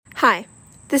Hi,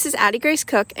 this is Addie Grace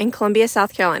Cook in Columbia,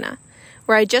 South Carolina,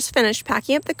 where I just finished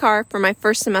packing up the car for my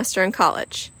first semester in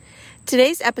college.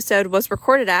 Today's episode was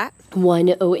recorded at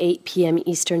 1:08 p.m.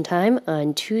 Eastern Time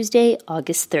on Tuesday,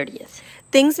 August 30th.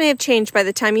 Things may have changed by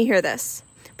the time you hear this,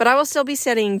 but I will still be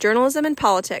studying journalism and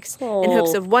politics in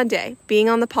hopes of one day being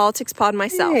on the Politics Pod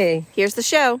myself. Hey. Here's the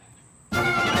show.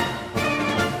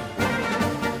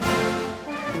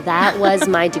 That was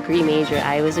my degree major.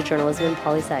 I was a journalism and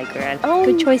poli-sci grad. Oh,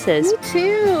 good choices. Me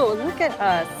too. Look at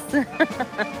us.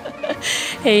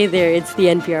 Hey there, it's the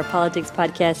NPR Politics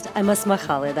Podcast. I'm Asma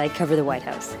Khalid. I cover the White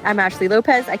House. I'm Ashley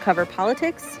Lopez. I cover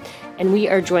politics. And we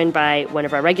are joined by one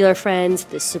of our regular friends,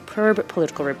 the superb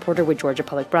political reporter with Georgia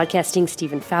Public Broadcasting,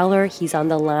 Stephen Fowler. He's on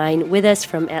the line with us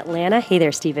from Atlanta. Hey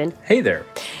there, Stephen. Hey there.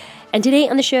 And today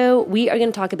on the show, we are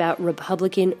going to talk about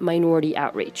Republican minority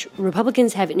outreach.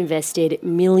 Republicans have invested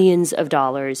millions of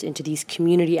dollars into these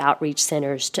community outreach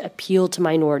centers to appeal to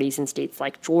minorities in states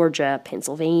like Georgia,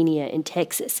 Pennsylvania, and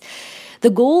Texas. The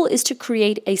goal is to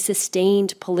create a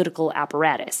sustained political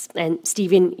apparatus. And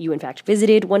Stephen, you in fact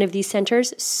visited one of these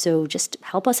centers, so just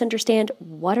help us understand,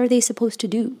 what are they supposed to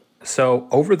do? So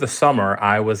over the summer,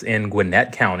 I was in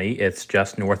Gwinnett County. It's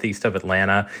just northeast of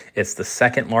Atlanta. It's the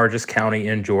second largest county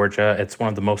in Georgia. It's one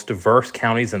of the most diverse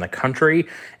counties in the country.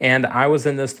 And I was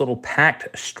in this little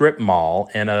packed strip mall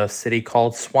in a city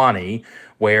called Suwanee,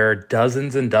 where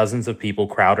dozens and dozens of people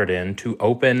crowded in to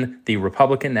open the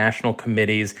Republican National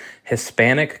Committee's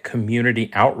Hispanic Community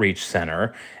Outreach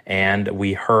Center. And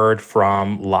we heard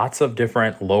from lots of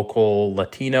different local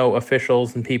Latino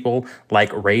officials and people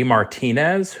like Ray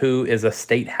Martinez, who is a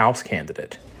state House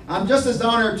candidate. I'm just as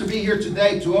honored to be here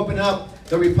today to open up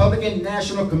the Republican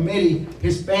National Committee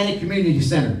Hispanic Community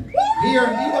Center here in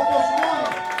Suwanee.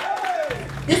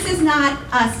 This is not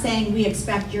us saying we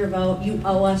expect your vote, you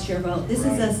owe us your vote. This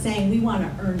is us saying we want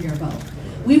to earn your vote.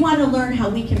 We want to learn how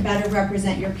we can better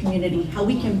represent your community, how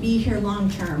we can be here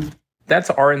long term. That's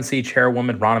RNC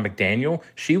Chairwoman Ronna McDaniel.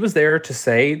 She was there to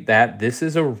say that this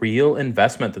is a real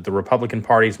investment that the Republican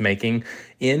Party is making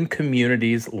in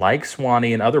communities like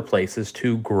Suwanee and other places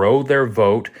to grow their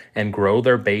vote and grow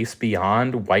their base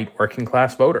beyond white working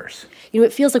class voters. You know,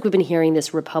 it feels like we've been hearing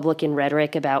this Republican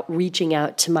rhetoric about reaching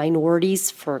out to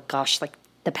minorities for, like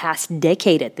the past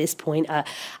decade at this point.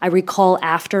 I recall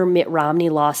after Mitt Romney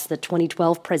lost the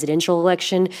 2012 presidential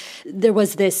election, there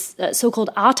was this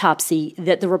so-called autopsy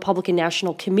that the Republican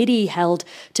National Committee held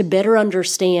to better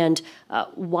understand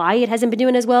why it hasn't been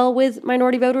doing as well with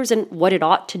minority voters and what it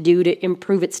ought to do to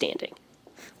improve its standing.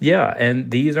 Yeah, and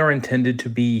these are intended to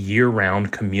be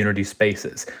year-round community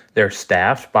spaces. They're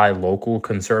staffed by local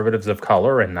conservatives of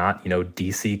color and not,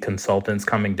 D.C. consultants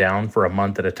coming down for a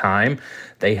month at a time.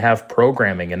 They have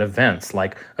programming and events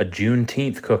like a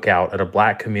Juneteenth cookout at a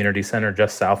Black community center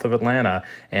just south of Atlanta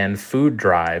and food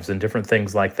drives and different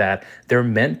things like that. They're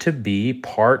meant to be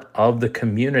part of the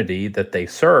community that they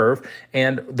serve.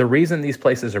 And the reason these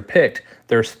places are picked,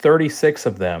 there's 36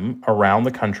 of them around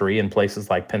the country in places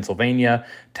like Pennsylvania,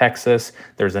 Texas.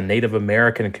 There's a Native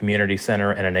American community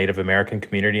center and a Native American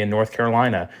community in North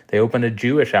Carolina. They opened a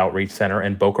Jewish outreach center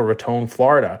in Boca Raton,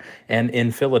 Florida. And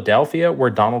in Philadelphia, where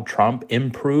Donald Trump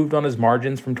improved on his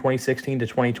margins from 2016 to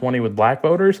 2020 with Black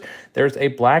voters, there's a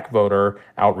Black voter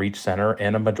outreach center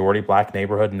in a majority Black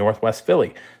neighborhood in Northwest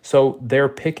Philly. So they're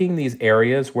picking these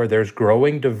areas where there's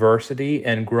growing diversity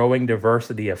and growing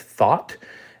diversity of thought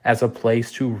as a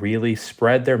place to really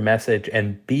spread their message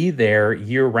and be there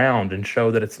year-round and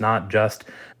show that it's not just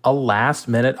a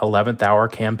last-minute 11th-hour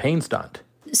campaign stunt.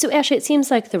 So, Ashley, it seems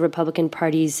like the Republican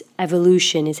Party's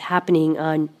evolution is happening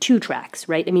on two tracks,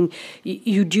 right? I mean,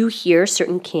 you do hear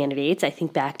certain candidates, I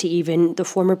think back to even the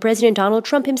former President Donald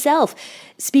Trump himself,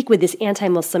 speak with this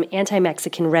anti-Muslim,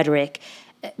 anti-Mexican rhetoric.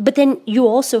 But then you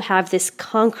also have this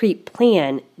concrete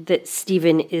plan that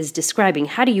Stephen is describing.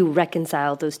 How do you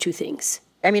reconcile those two things?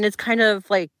 I mean, it's kind of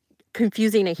like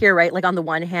confusing to hear, right? Like on the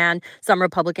one hand, some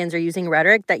Republicans are using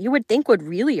rhetoric that you would think would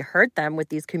really hurt them with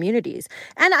these communities.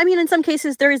 And I mean, in some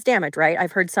cases, there is damage, right?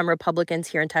 I've heard some Republicans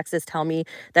here in Texas tell me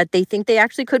that they think they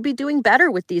actually could be doing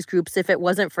better with these groups if it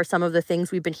wasn't for some of the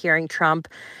things we've been hearing Trump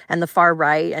and the far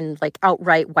right and like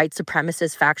outright white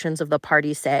supremacist factions of the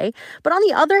party say. But on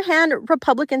the other hand,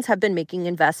 Republicans have been making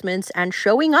investments and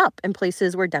showing up in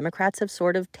places where Democrats have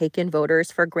sort of taken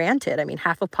voters for granted. I mean,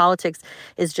 half of politics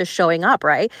is just showing up,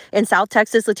 right? In South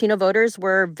Texas, Latino voters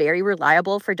were very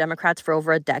reliable for Democrats for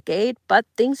over a decade, but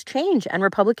things change, and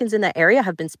Republicans in that area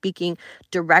have been speaking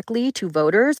directly to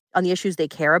voters on the issues they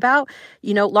care about.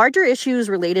 Larger issues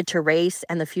related to race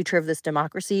and the future of this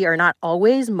democracy are not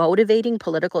always motivating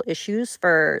political issues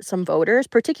for some voters,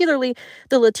 particularly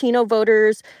the Latino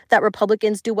voters that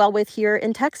Republicans do well with here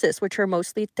in Texas, which are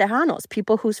mostly Tejanos,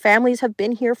 people whose families have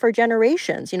been here for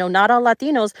generations. Not all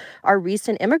Latinos are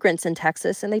recent immigrants in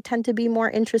Texas, and they tend to be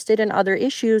more interested in other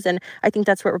issues, and I think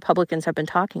that's what Republicans have been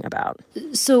talking about.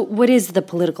 So what is the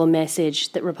political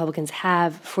message that Republicans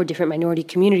have for different minority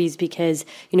communities? Because,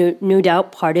 no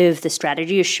doubt part of the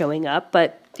strategy is showing up,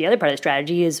 but the other part of the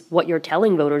strategy is what you're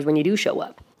telling voters when you do show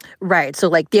up. Right. So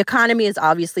the economy is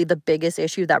obviously the biggest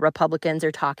issue that Republicans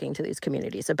are talking to these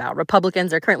communities about.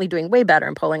 Republicans are currently doing way better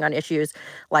in polling on issues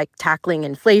like tackling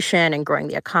inflation and growing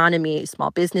the economy, small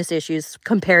business issues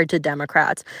compared to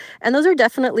Democrats. And those are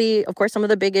definitely, of course, some of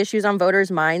the big issues on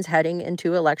voters' minds heading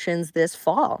into elections this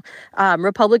fall.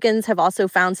 Republicans have also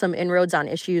found some inroads on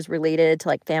issues related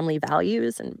to family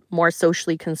values and more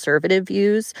socially conservative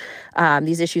views.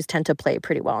 These issues tend to play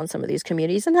pretty well in some of these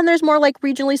communities. And then there's more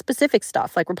regionally specific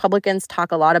stuff, Republicans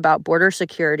talk a lot about border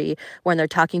security when they're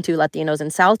talking to Latinos in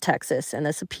South Texas, and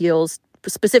this appeals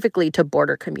specifically to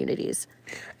border communities.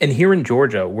 And here in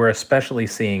Georgia, we're especially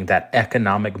seeing that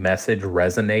economic message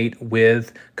resonate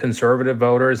with conservative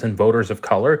voters and voters of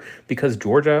color because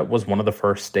Georgia was one of the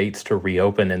first states to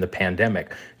reopen in the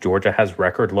pandemic. Georgia has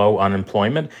record low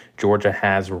unemployment. Georgia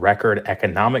has record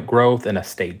economic growth and a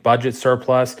state budget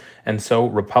surplus. And so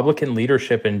Republican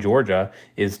leadership in Georgia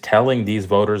is telling these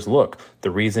voters, look,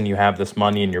 the reason you have this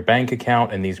money in your bank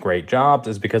account and these great jobs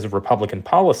is because of Republican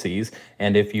policies.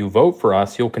 And if you vote for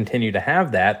us, you'll continue to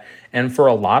have that. And for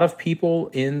a lot of people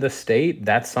in the state,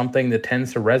 that's something that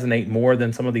tends to resonate more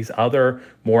than some of these other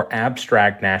more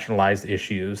abstract nationalized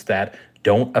issues that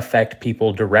don't affect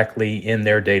people directly in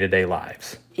their day-to-day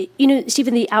lives.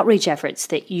 Stephen, the outreach efforts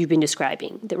that you've been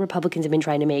describing, that Republicans have been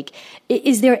trying to make,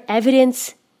 is there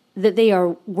evidence that they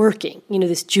are working?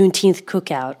 This Juneteenth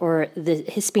cookout or the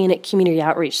Hispanic Community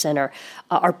Outreach Center.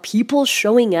 Are people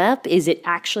showing up? Is it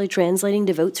actually translating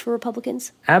to votes for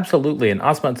Republicans? Absolutely. And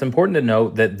Asma, it's important to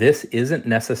note that this isn't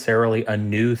necessarily a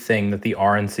new thing that the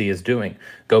RNC is doing.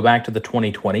 Go back to the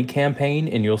 2020 campaign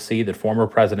and you'll see that former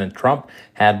President Trump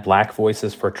had Black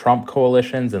Voices for Trump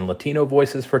coalitions and Latino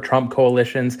Voices for Trump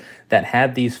coalitions that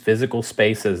had these physical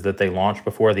spaces that they launched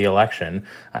before the election.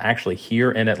 Actually,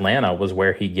 here in Atlanta was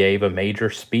where he gave a major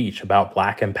speech about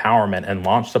Black empowerment and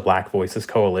launched the Black Voices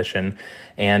Coalition.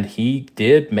 And he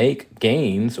did make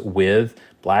gains with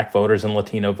Black voters and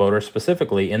Latino voters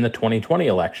specifically in the 2020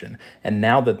 election. And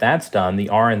now that that's done, the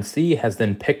RNC has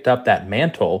then picked up that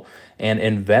mantle and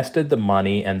invested the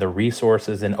money and the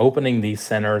resources in opening these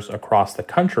centers across the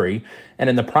country. And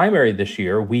in the primary this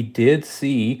year, we did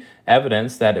see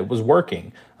evidence that it was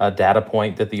working. A data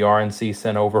point that the RNC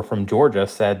sent over from Georgia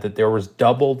said that there was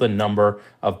double the number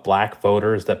of Black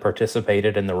voters that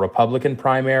participated in the Republican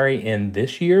primary in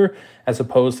this year as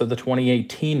opposed to the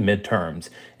 2018 midterms.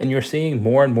 And you're seeing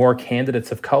more and more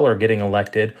candidates of color getting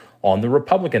elected on the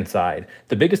Republican side.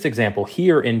 The biggest example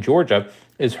here in Georgia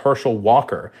is Herschel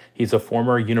Walker. He's a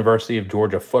former University of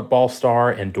Georgia football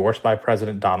star endorsed by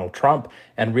President Donald Trump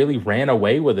and really ran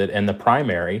away with it in the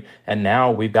primary. And now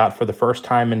we've got, for the first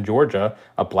time in Georgia,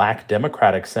 a Black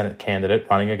Democratic Senate candidate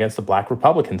running against a Black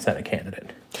Republican Senate candidate.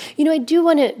 I do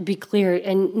want to be clear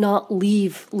and not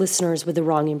leave listeners with the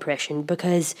wrong impression,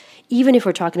 because even if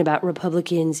we're talking about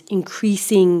Republicans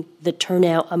increasing the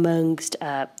turnout amongst,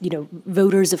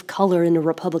 voters of color in a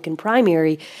Republican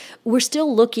primary, we're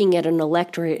still looking at an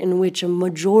electorate in which a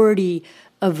majority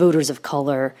of voters of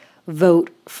color vote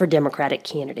for Democratic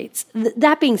candidates.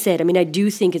 That being said, I do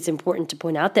think it's important to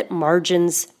point out that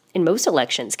margins in most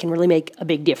elections can really make a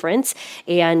big difference.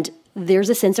 And there's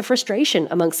a sense of frustration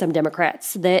among some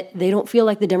Democrats that they don't feel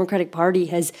like the Democratic Party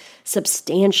has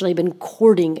substantially been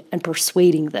courting and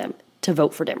persuading them to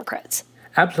vote for Democrats.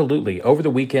 Absolutely. Over the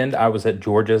weekend, I was at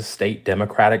Georgia's state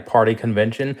Democratic Party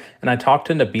convention, and I talked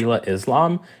to Nabila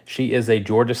Islam. She is a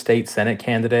Georgia State Senate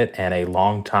candidate and a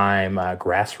longtime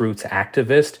grassroots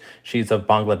activist. She's of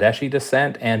Bangladeshi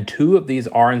descent, and 2 of these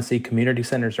RNC community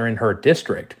centers are in her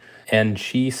district. And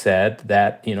she said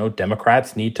that,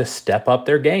 Democrats need to step up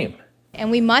their game. And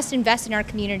we must invest in our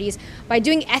communities by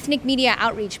doing ethnic media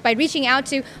outreach, by reaching out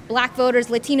to Black voters,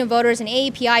 Latino voters, and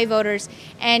AAPI voters,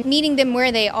 and meeting them where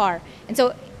they are. And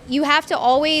so you have to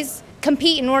always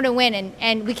compete in order to win,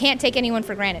 and we can't take anyone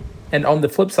for granted. And on the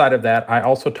flip side of that, I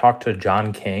also talked to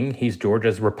John King. He's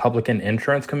Georgia's Republican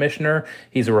Insurance Commissioner.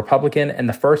 He's a Republican and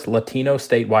the first Latino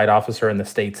statewide officer in the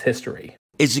state's history.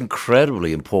 is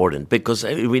incredibly important because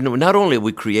not only are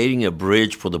we creating a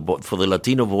bridge for the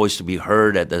Latino voice to be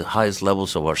heard at the highest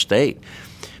levels of our state,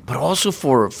 but also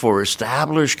for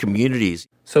established communities.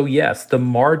 So yes, the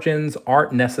margins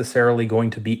aren't necessarily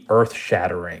going to be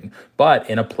earth-shattering, but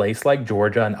in a place like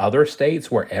Georgia and other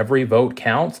states where every vote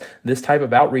counts, this type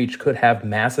of outreach could have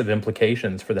massive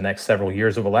implications for the next several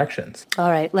years of elections.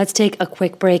 All right, let's take a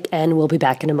quick break and we'll be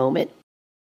back in a moment.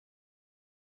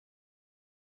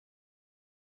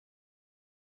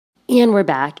 And we're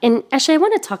back. And Ashley, I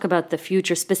want to talk about the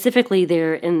future, specifically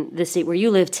there in the state where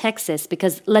you live, Texas,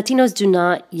 because Latinos do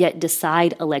not yet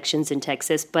decide elections in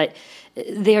Texas, but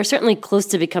they are certainly close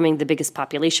to becoming the biggest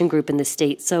population group in the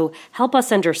state. So help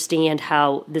us understand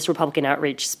how this Republican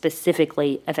outreach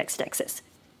specifically affects Texas.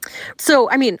 So,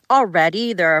 I mean,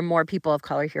 already there are more people of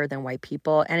color here than white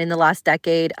people. And in the last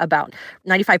decade, about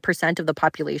 95% of the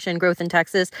population growth in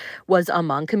Texas was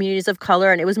among communities of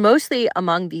color. And it was mostly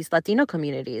among these Latino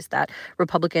communities that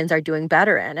Republicans are doing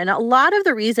better in. And a lot of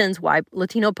the reasons why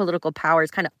Latino political power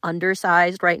is kind of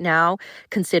undersized right now,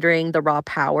 considering the raw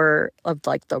power of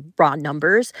like the raw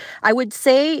numbers, I would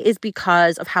say is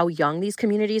because of how young these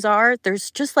communities are. There's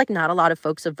just like not a lot of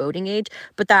folks of voting age,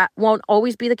 but that won't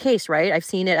always be the case, right? I've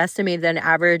seen it estimated that an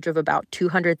average of about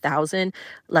 200,000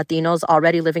 Latinos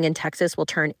already living in Texas will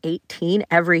turn 18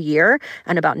 every year,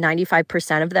 and about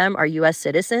 95% of them are U.S.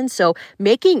 citizens. So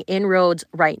making inroads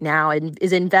right now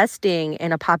is investing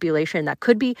in a population that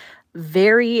could be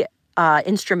very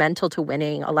instrumental to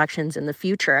winning elections in the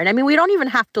future. And I mean, we don't even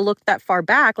have to look that far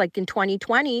back. Like in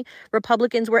 2020,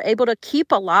 Republicans were able to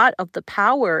keep a lot of the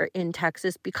power in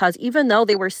Texas because even though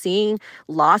they were seeing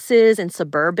losses in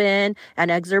suburban and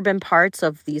exurban parts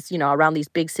of these, around these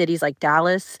big cities like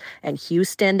Dallas and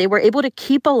Houston, they were able to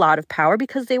keep a lot of power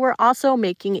because they were also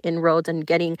making inroads and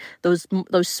getting those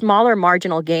smaller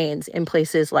marginal gains in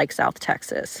places like South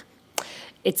Texas.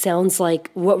 It sounds like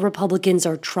what Republicans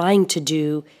are trying to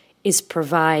do is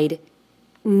provide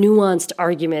nuanced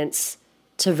arguments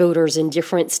to voters in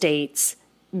different states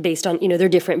based on, their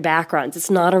different backgrounds.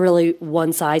 It's not a really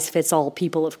one-size-fits-all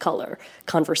people of color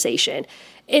conversation.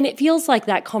 And it feels like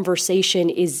that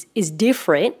conversation is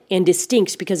different and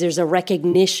distinct because there's a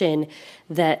recognition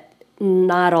that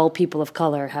not all people of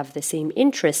color have the same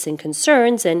interests and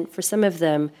concerns, and for some of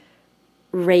them,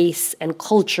 race and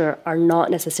culture are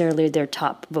not necessarily their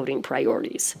top voting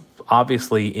priorities.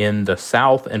 Obviously, in the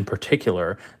South in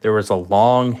particular, there was a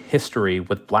long history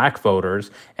with black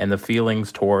voters and the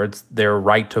feelings towards their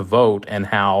right to vote and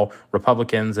how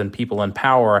Republicans and people in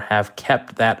power have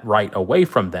kept that right away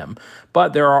from them.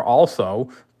 But there are also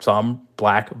some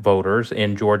black voters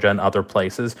in Georgia and other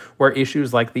places where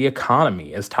issues like the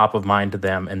economy is top of mind to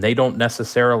them, and they don't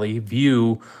necessarily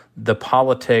view the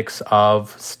politics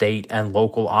of state and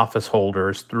local office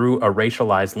holders through a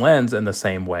racialized lens in the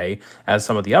same way as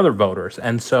some of the other voters.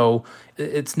 And so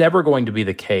it's never going to be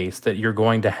the case that you're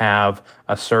going to have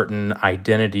a certain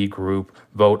identity group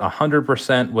vote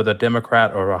 100% with a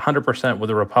Democrat or 100% with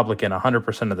a Republican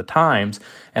 100% of the times.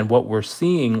 And what we're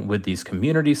seeing with these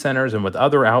community centers and with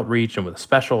other outreach and with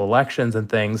special elections and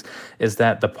things is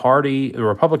that the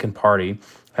Republican Party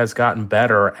has gotten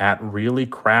better at really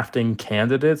crafting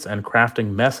candidates and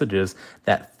crafting messages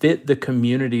that fit the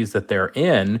communities that they're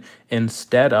in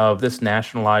instead of this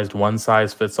nationalized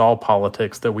one-size-fits-all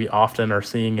politics that we often are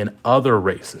seeing in other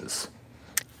races.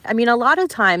 I mean, a lot of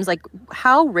times, like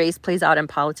how race plays out in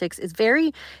politics is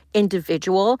very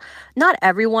individual. Not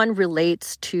everyone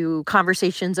relates to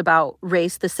conversations about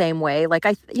race the same way. Like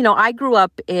I grew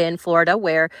up in Florida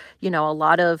where, a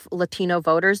lot of Latino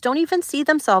voters don't even see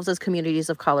themselves as communities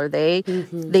of color.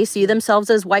 They see themselves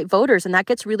as white voters. And that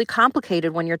gets really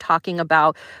complicated when you're talking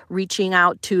about reaching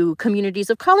out to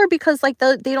communities of color because they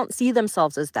don't see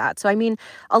themselves as that. So, I mean,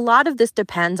 a lot of this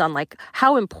depends on like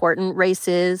how important race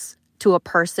is to a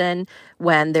person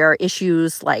when there are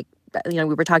issues like, we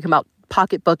were talking about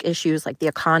pocketbook issues like the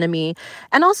economy,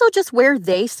 and also just where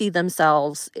they see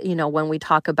themselves, when we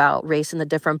talk about race in the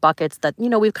different buckets that,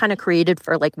 we've kind of created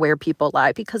for like where people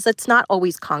lie, because it's not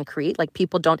always concrete. Like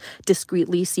people don't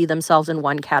discretely see themselves in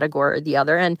one category or the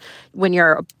other. And when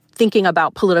you're thinking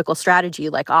about political strategy,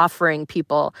 like offering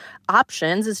people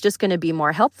options is just going to be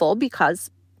more helpful because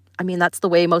that's the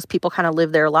way most people kind of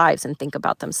live their lives and think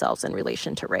about themselves in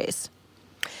relation to race.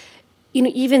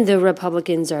 Even though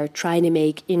Republicans are trying to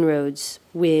make inroads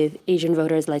with Asian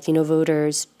voters, Latino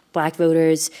voters, black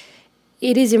voters,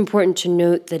 it is important to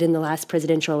note that in the last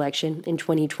presidential election in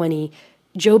 2020,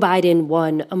 Joe Biden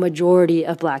won a majority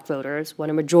of black voters,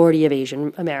 won a majority of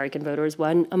Asian American voters,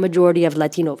 won a majority of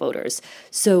Latino voters.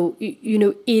 So,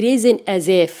 it isn't as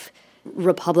if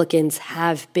Republicans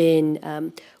have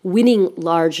been winning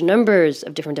large numbers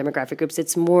of different demographic groups.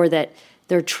 It's more that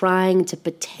they're trying to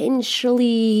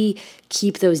potentially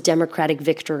keep those Democratic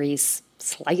victories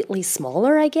slightly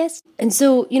smaller, I guess. And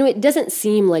so, it doesn't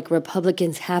seem like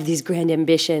Republicans have these grand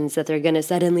ambitions that they're going to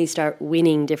suddenly start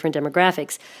winning different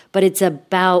demographics, but it's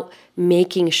about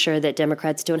making sure that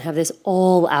Democrats don't have this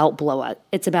all-out blowout.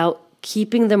 It's about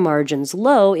keeping the margins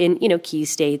low in, key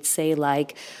states, say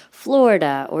like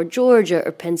Florida or Georgia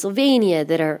or Pennsylvania,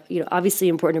 that are, obviously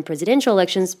important in presidential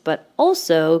elections, but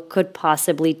also could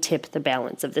possibly tip the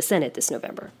balance of the Senate this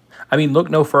November. I mean, look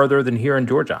no further than here in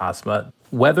Georgia, Asma.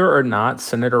 Whether or not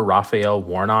Senator Raphael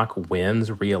Warnock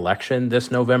wins re-election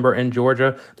this November in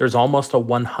Georgia, there's almost a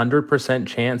 100%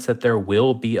 chance that there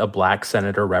will be a black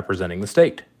senator representing the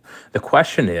state. The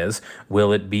question is,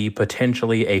 will it be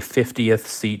potentially a 50th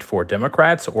seat for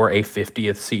Democrats or a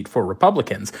 50th seat for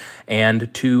Republicans?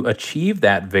 And to achieve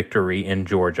that victory in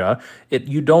Georgia,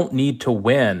 you don't need to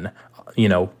win,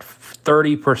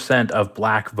 30% of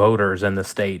black voters in the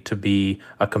state to be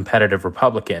a competitive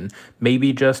Republican,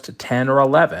 maybe just 10 or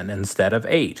 11 instead of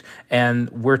 8. And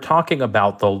we're talking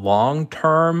about the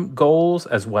long-term goals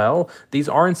as well. These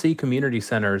RNC community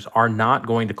centers are not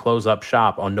going to close up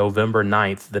shop on November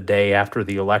 9th, the day after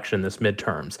the election, this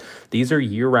midterms. These are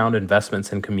year-round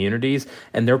investments in communities,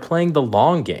 and they're playing the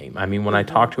long game. I mean, when I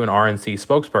talked to an RNC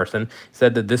spokesperson,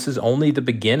 said that this is only the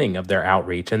beginning of their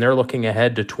outreach, and they're looking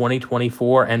ahead to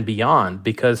 2024 and beyond.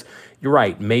 Because you're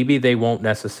right, maybe they won't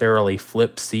necessarily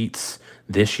flip seats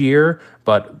this year,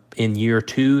 but in year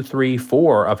 2, 3,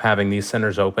 4 of having these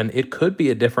centers open, it could be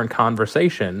a different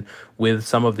conversation with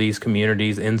some of these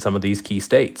communities in some of these key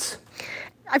states.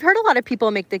 I've heard a lot of people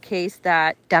make the case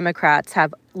that Democrats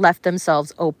have left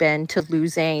themselves open to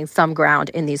losing some ground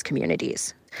in these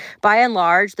communities. By and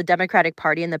large, the Democratic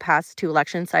Party in the past 2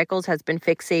 election cycles has been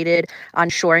fixated on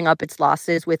shoring up its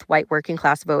losses with white working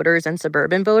class voters and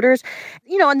suburban voters.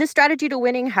 And this strategy to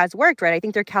winning has worked, right? I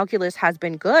think their calculus has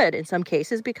been good in some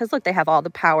cases because, look, they have all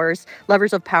the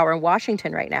levers of power in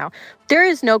Washington right now. There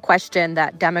is no question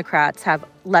that Democrats have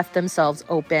left themselves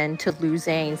open to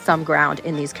losing some ground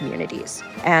in these communities.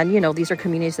 And, these are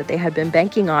communities that they had been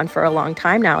banking on for a long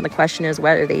time now. And the question is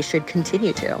whether they should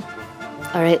continue to.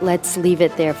 All right, let's leave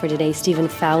it there for today. Stephen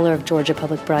Fowler of Georgia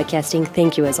Public Broadcasting,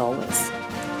 thank you as always.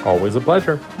 Always a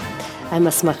pleasure. I'm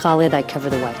Asma Khalid. I cover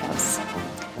the White House.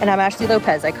 And I'm Ashley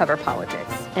Lopez. I cover politics.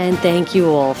 And thank you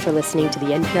all for listening to the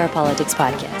NPR Politics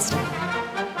Podcast.